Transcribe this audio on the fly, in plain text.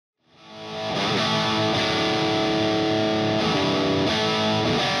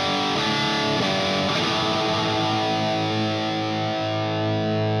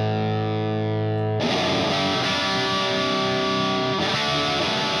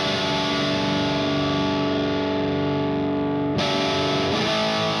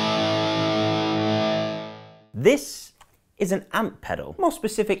This is an amp pedal. More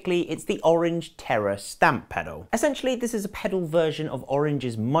specifically, it's the Orange Terra stamp pedal. Essentially, this is a pedal version of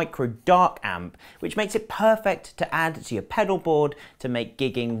Orange's micro dark amp, which makes it perfect to add to your pedal board to make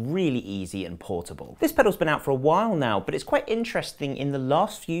gigging really easy and portable. This pedal's been out for a while now, but it's quite interesting. In the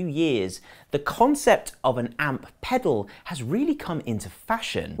last few years, the concept of an amp pedal has really come into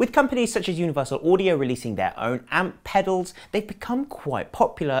fashion. With companies such as Universal Audio releasing their own amp pedals, they've become quite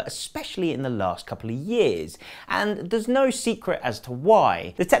popular, especially in the last couple of years. And there's no secret as to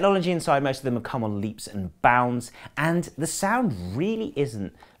why. The technology inside most of them have come on leaps and bounds, and the sound really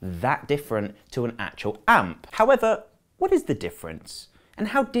isn't that different to an actual amp. However, what is the difference? And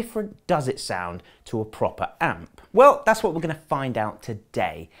how different does it sound to a proper amp? Well, that's what we're going to find out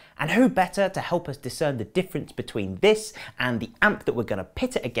today. And who better to help us discern the difference between this and the amp that we're going to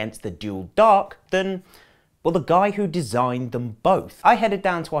pit it against, the Dual Dark, than, well, the guy who designed them both. I headed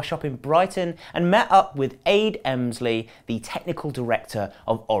down to our shop in Brighton and met up with Ade Emsley, the technical director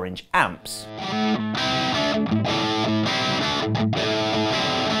of Orange Amps.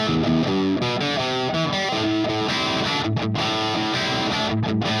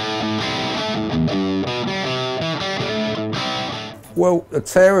 Well, the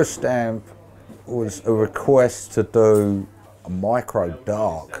Terra stamp was a request to do a micro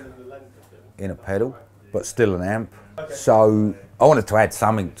dark in a pedal, but still an amp. So I wanted to add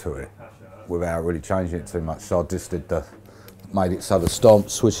something to it without really changing it too much. So I just made it so the stomp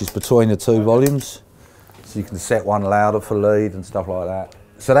switches between the two volumes. So you can set one louder for lead and stuff like that.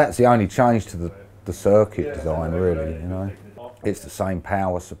 So that's the only change to the circuit design, really, you know. It's the same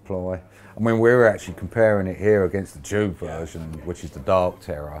power supply. I mean, we're actually comparing it here against the tube version, which is the Dark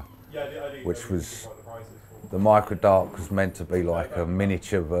Terra, which was, the micro dark was meant to be like a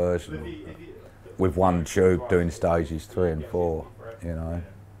miniature version with one tube doing stages 3 and 4, you know,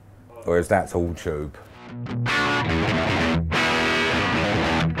 whereas that's all tube.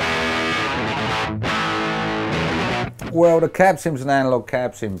 Well, the cab sim's an analog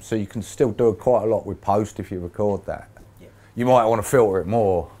cab sim, so you can still do quite a lot with post if you record that. Yeah. You might want to filter it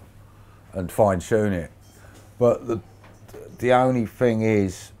more and fine tune it, but the only thing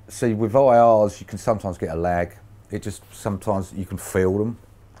is, see, with IRs you can sometimes get a lag. It just, sometimes you can feel them,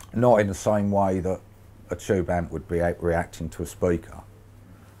 not in the same way that a tube amp would be reacting to a speaker,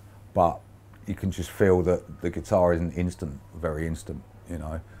 but you can just feel that the guitar isn't instant, very instant, you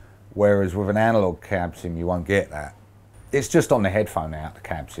know. Whereas with an analog cab sim you won't get that. It's just on the headphone out, the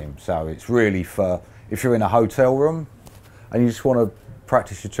cab sim, so it's really for if you're in a hotel room and you just want to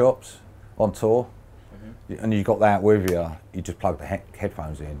practice your chops on tour, and you've got that with you, you just plug the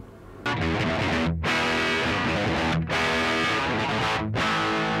headphones in.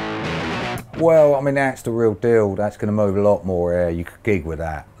 Well, I mean, that's the real deal. That's going to move a lot more air. You could gig with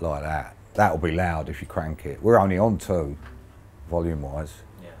that, like that. That'll be loud if you crank it. We're only on 2, volume-wise.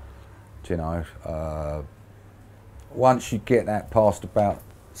 Yeah. Do you know? Once you get that past about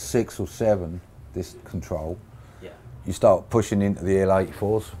 6 or 7, this control, yeah, you start pushing into the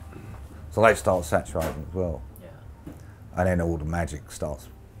L84s. So they start saturating as well. Yeah. And then all the magic starts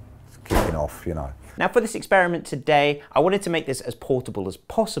kicking off, you know. Now for this experiment today, I wanted to make this as portable as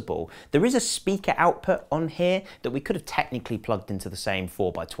possible. There is a speaker output on here that we could have technically plugged into the same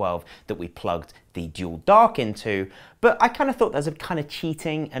 4x12 that we plugged the Dual Dark into, but I kind of thought that was a kind of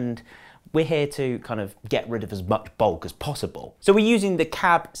cheating, and we're here to kind of get rid of as much bulk as possible. So we're using the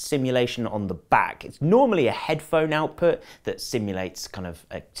cab simulation on the back. It's normally a headphone output that simulates kind of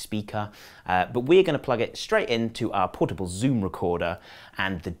a speaker, but we're going to plug it straight into our portable Zoom recorder,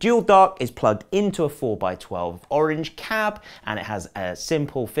 and the Dual Dark is plugged into a 4x12 Orange cab, and it has a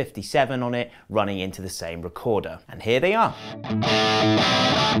simple 57 on it running into the same recorder. And here they are.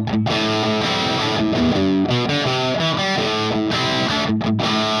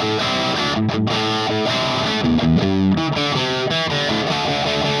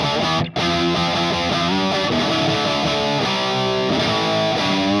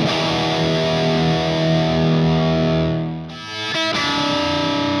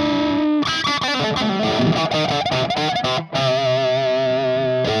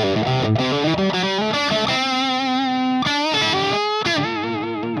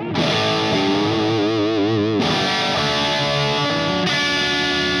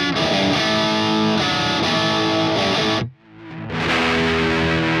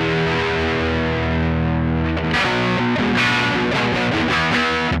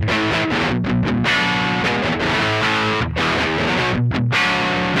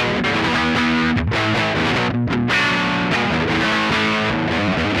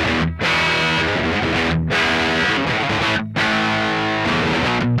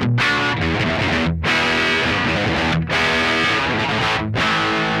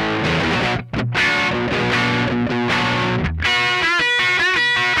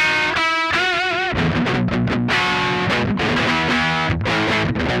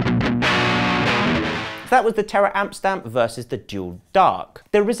 that was the Terra amp stamp versus the dual dark.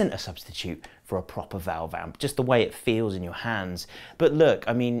 There isn't a substitute for a proper valve amp, just the way it feels in your hands. But look,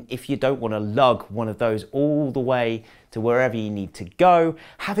 I mean, if you don't want to lug one of those all the way to wherever you need to go,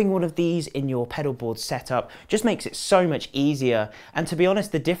 having one of these in your pedal board setup just makes it so much easier. And to be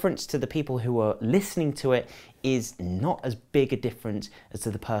honest, the difference to the people who are listening to it is not as big a difference as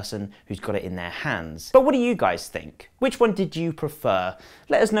to the person who's got it in their hands. But what do you guys think? Which one did you prefer?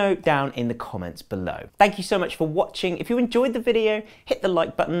 Let us know down in the comments below. Thank you so much for watching. If you enjoyed the video, hit the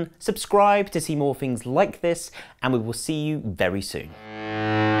like button, subscribe to see more things like this, and we will see you very soon.